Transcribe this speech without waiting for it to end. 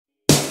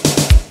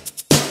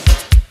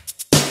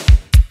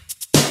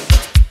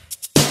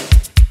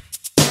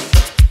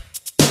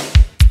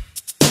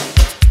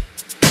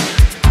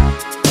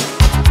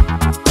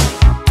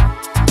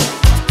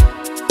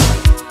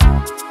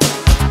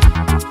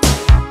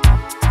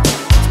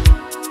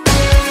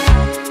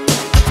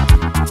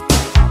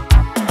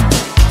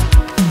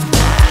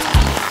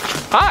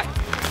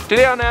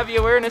Today on Avalanche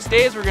Awareness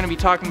Days, we're going to be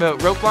talking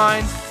about rope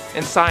lines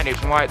and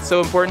signage and why it's so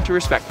important to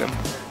respect them.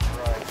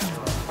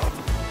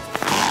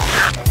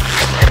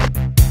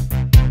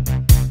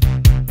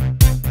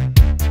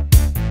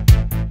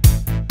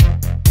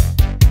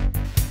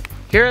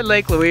 Here at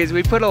Lake Louise,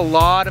 we put a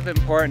lot of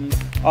importance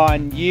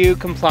on you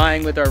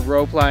complying with our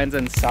rope lines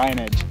and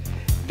signage.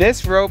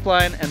 This rope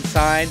line and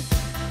sign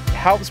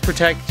helps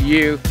protect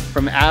you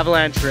from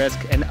avalanche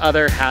risk and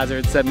other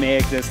hazards that may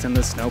exist in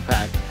the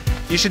snowpack.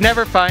 You should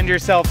never find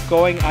yourself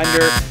going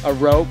under a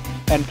rope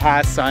and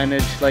past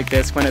signage like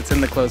this when it's in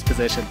the closed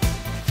position.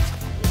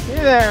 Hey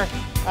there,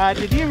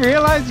 did you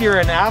realize you're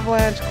in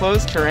avalanche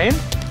closed terrain?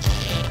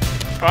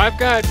 Oh, I've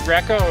got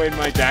Reco in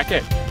my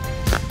jacket.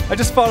 I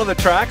just follow the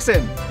tracks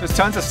in. There's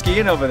tons of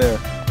skiing over there.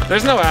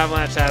 There's no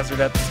avalanche hazard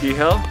at the ski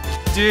hill.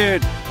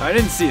 Dude, I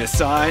didn't see a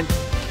sign.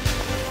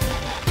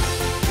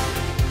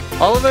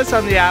 All of us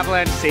on the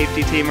avalanche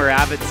safety team are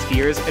avid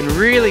skiers and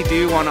really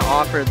do want to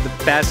offer the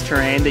best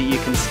terrain that you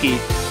can ski.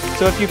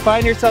 So if you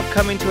find yourself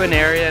coming to an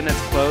area and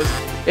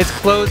it's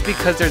closed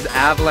because there's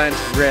avalanche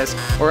risk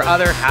or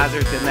other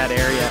hazards in that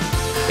area.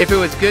 If it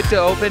was good to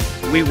open,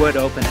 we would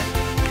open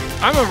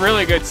it. I'm a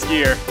really good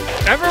skier.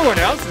 Everyone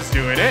else is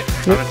doing it.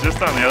 I was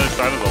just on the other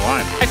side of the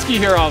line. I ski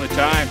here all the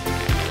time.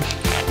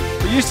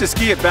 We used to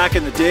ski it back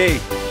in the day.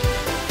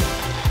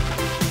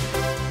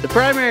 The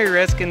primary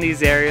risk in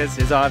these areas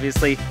is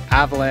obviously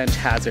avalanche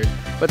hazard,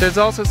 but there's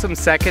also some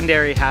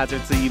secondary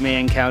hazards that you may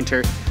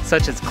encounter,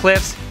 such as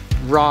cliffs,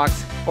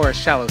 rocks, or a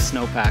shallow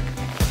snowpack.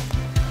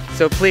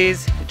 So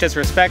please, just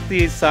respect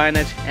these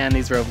signage and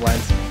these rope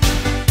lines.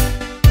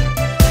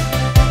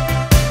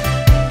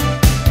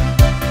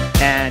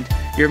 And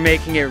you're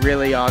making it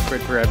really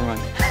awkward for everyone.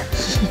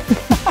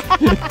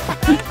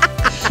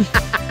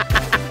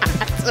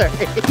 Sorry.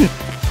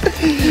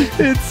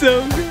 It's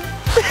so good.